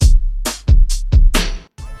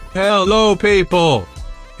Hello people!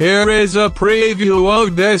 Here is a preview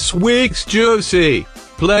of this week's juicy,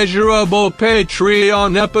 pleasurable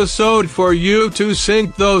Patreon episode for you to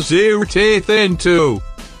sink those ear teeth into.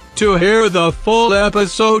 To hear the full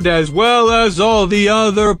episode as well as all the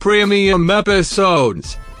other premium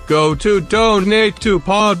episodes, go to Donate to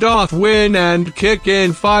Pod-Off-Win and kick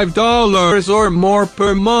in $5 or more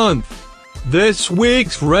per month. This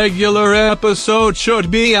week's regular episode should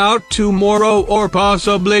be out tomorrow or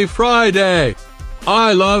possibly Friday.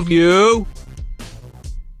 I love you.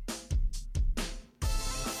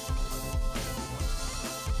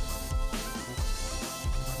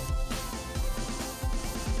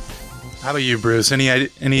 How about you, Bruce?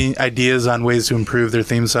 Any ideas on ways to improve their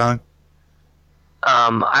theme song?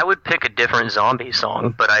 I would pick a different zombie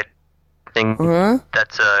song, but I think the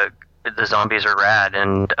zombies are rad,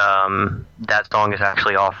 and that song is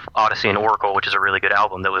actually off Odyssey and Oracle, which is a really good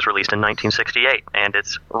album that was released in 1968, and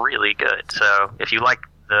it's really good. So if you like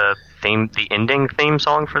the ending theme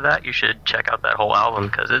song for that, you should check out that whole album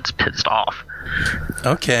because it's pissed off.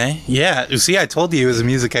 Okay, yeah. See, I told you he was a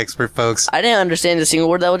music expert, folks. I didn't understand a single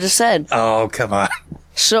word that was just said. Oh, come on.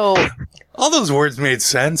 So, all those words made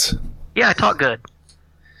sense. Yeah, I talk good.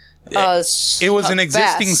 It was an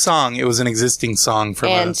existing fast. song. It was an existing song from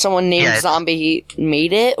And someone named Zombie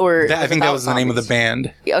made it, or I think that was the name of the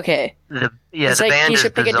band. Okay. It's like band you is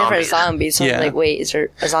should pick the a different Zombies. zombie. So Yeah. like, wait, is there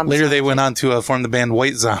a zombie? Later, zombie? they went on to form the band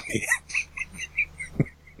White Zombie.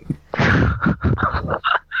 and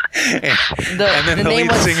then the name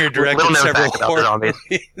lead was- singer directed Little known several fact about the horror Zombies.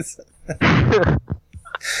 movies.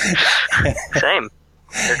 Same.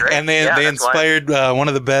 They're great. And they Yeah, that's why. inspired one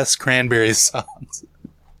of the best Cranberries songs.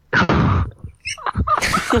 Oh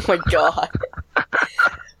my god.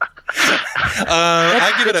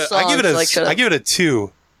 I give good it a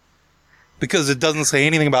 2 because it doesn't say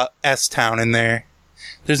anything about S-Town in there.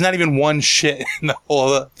 There's not even one shit in the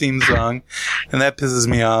whole theme song, and that pisses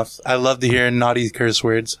me off. I love to hear naughty curse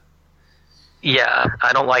words. Yeah,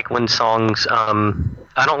 I don't like when songs. I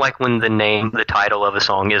don't like when the title of a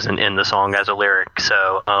song isn't in the song as a lyric.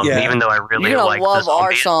 So even though I really You're gonna like love the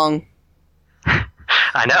our zombies, song.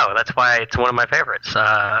 I know, that's why it's one of my favorites.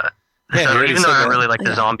 Yeah, you So already even though said I that. really like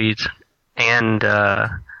the zombies and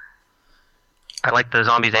I like the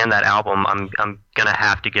zombies and that album, I'm gonna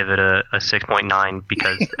have to give it a 6.9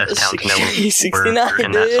 because S-Town's nowhere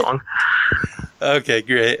in that dude. song. Okay,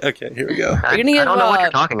 great. Okay, here we go. I You're gonna give don't know what you're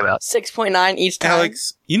talking about. 6.9 each time.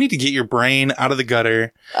 Alex, you need to get your brain out of the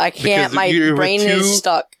gutter. I can't. because My you're with brain is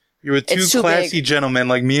stuck. You're with two It's too classy big. gentlemen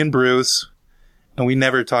like me and Bruce, and we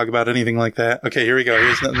never talk about anything like that. Okay, here we go.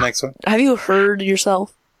 Here's the next one. Have you heard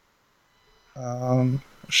yourself?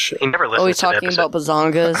 Shit. He never listens Always to the talking episode. about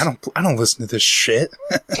bazongas. I don't listen to this shit.